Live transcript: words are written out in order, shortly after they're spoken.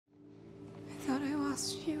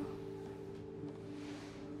lost you.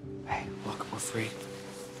 Hey, look, we're free.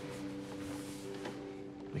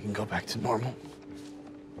 We can go back to normal.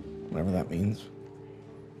 Whatever that means.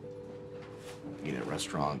 Eat at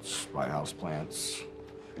restaurants, buy house plants,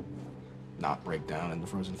 not break down in the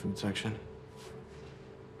frozen food section.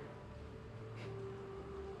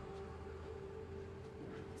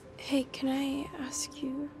 Hey, can I ask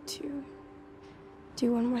you to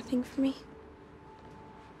do one more thing for me?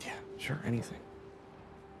 Yeah, sure, anything.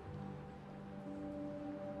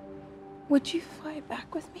 Would you fly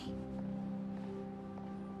back with me?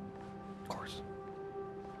 Of course.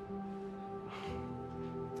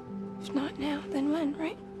 If not now, then when,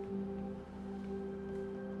 right?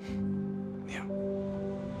 Yeah.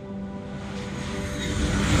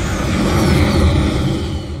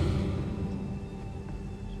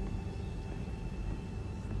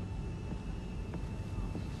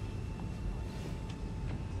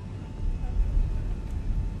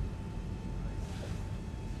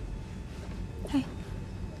 Hey.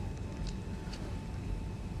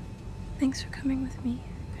 Thanks for coming with me.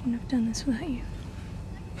 I couldn't have done this without you.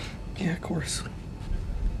 Yeah, of course.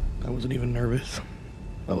 I wasn't even nervous.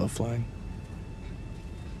 I love flying.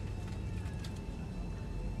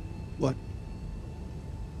 What?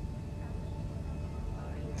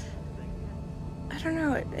 I don't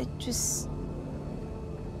know, it just...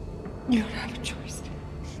 You don't have a choice.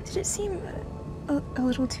 Did it seem a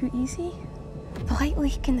little too easy? The light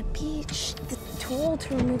leak in the beach, the tool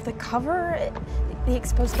to remove the cover, the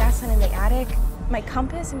exposed gas line in the attic, my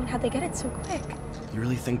compass, I mean, how'd they get it so quick? You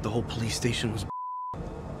really think the whole police station was...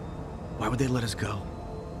 Why would they let us go?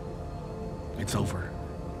 It's over.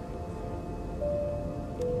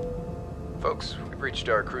 Folks, we've reached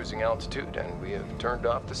our cruising altitude and we have turned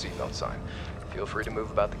off the seatbelt sign. Feel free to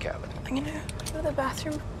move about the cabin. I'm gonna go to the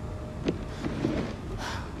bathroom.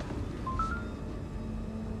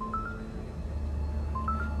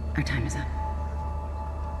 Our time is up.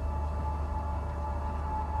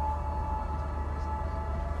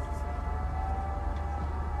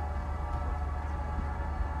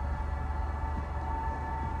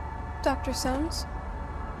 Dr. Soames?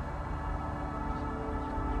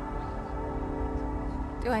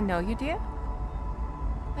 Do I know you, dear?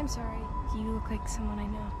 I'm sorry. You look like someone I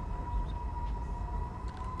know.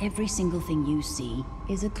 Every single thing you see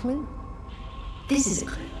is a clue. This is a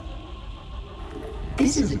clue.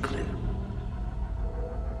 This is a clue.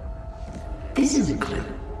 This is a clue.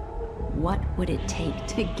 What would it take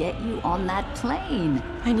to get you on that plane?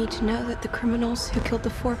 I need to know that the criminals who killed the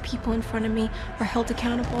 4 people in front of me are held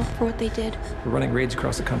accountable for what they did. We're running raids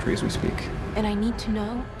across the country as we speak. And I need to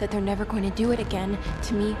know that they're never going to do it again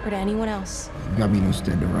to me or to anyone else. Got me no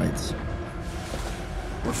stand to rights.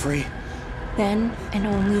 We're free. Then, and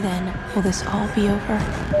only then, will this all be over.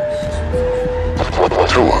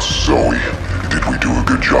 Tell us, Zoey, did we do a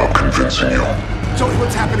good job convincing you? Zoey,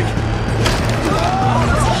 what's happening?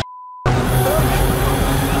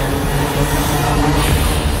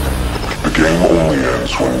 The game only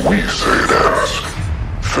ends when we say it ends.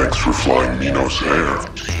 Thanks for flying Minos Air.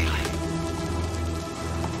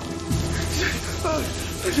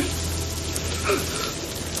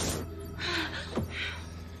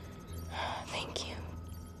 Thank you.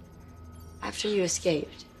 After you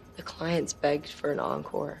escaped, the clients begged for an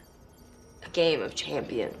encore. A game of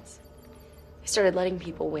champions. They started letting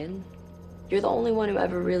people win. You're the only one who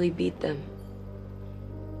ever really beat them.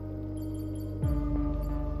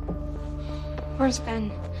 Where's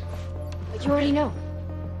Ben? But you already know.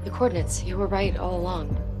 The coordinates, you were right all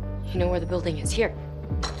along. You know where the building is. Here.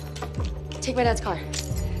 Take my dad's car.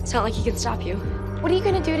 It's not like he can stop you. What are you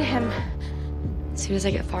gonna do to him? As soon as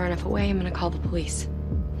I get far enough away, I'm gonna call the police.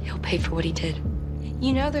 He'll pay for what he did.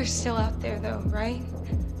 You know they're still out there, though, right?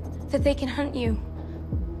 That they can hunt you.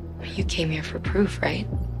 You came here for proof, right?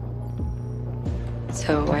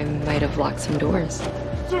 So I might have locked some doors.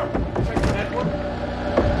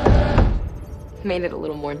 Made it a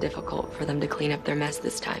little more difficult for them to clean up their mess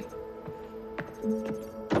this time.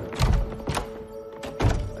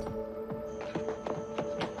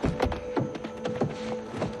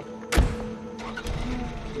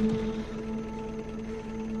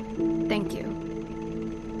 Thank you.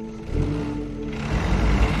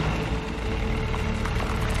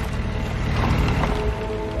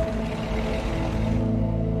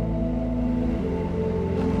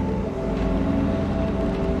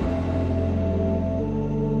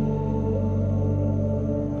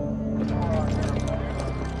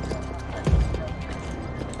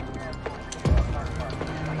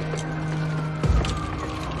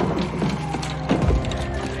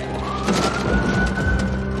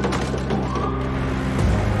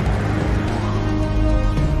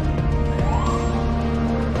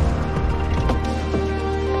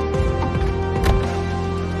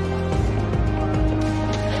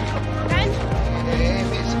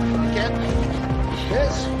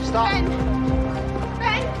 Stop.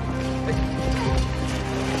 Ben!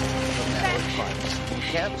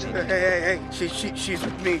 Hey, she's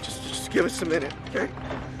with me. Just give us a minute, okay?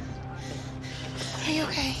 Are you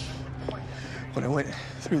okay? When I went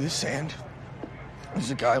through the sand,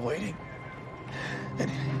 there's a guy waiting.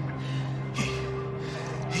 And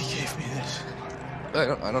he gave me this.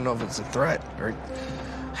 I don't know if it's a threat or...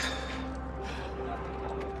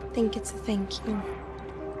 I think it's a thank you.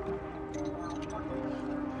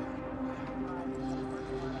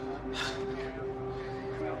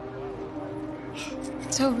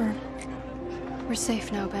 It's over. We're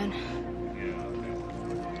safe now, Ben.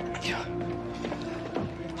 Yeah.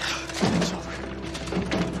 It's over.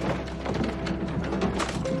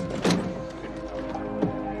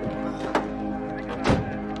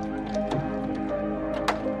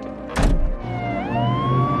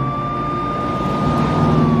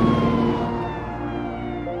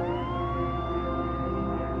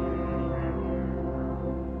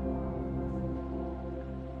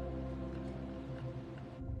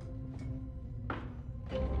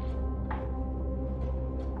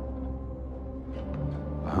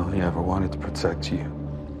 I only ever wanted to protect you.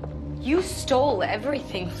 You stole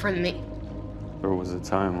everything from me. There was a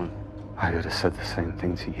time when I would have said the same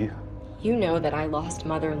thing to you. You know that I lost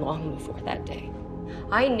Mother long before that day.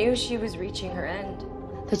 I knew she was reaching her end,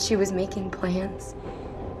 that she was making plans.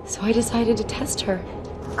 So I decided to test her.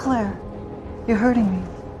 Claire, you're hurting me.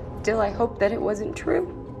 Still, I hope that it wasn't true.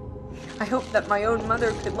 I hope that my own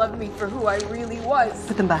mother could love me for who I really was.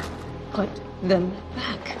 Put them back. Put them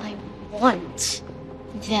back. I want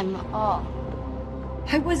them all.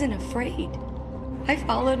 I wasn't afraid. I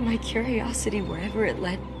followed my curiosity wherever it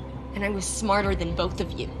led, and I was smarter than both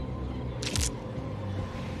of you.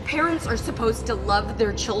 Parents are supposed to love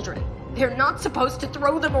their children. They're not supposed to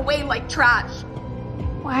throw them away like trash.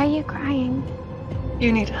 Why are you crying?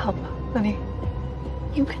 You need help, honey.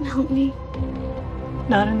 You can help me.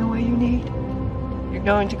 Not in the way you need. You're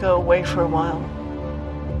going to go away for a while.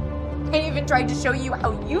 I even tried to show you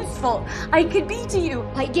how useful I could be to you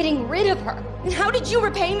by getting rid of her. And how did you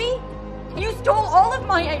repay me? You stole all of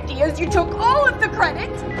my ideas. You took all of the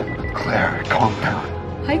credit. Claire, calm down.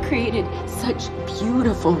 I created such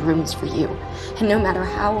beautiful rooms for you. And no matter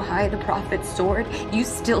how high the profits soared, you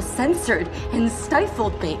still censored and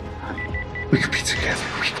stifled me. We could be together.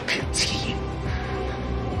 We could be a team.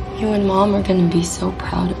 You and Mom are gonna be so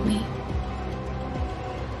proud of me.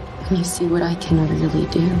 When you see what I can really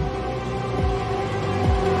do.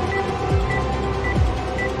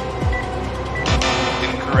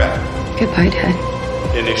 Incorrect. Goodbye, Dad.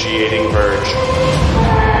 Initiating merge.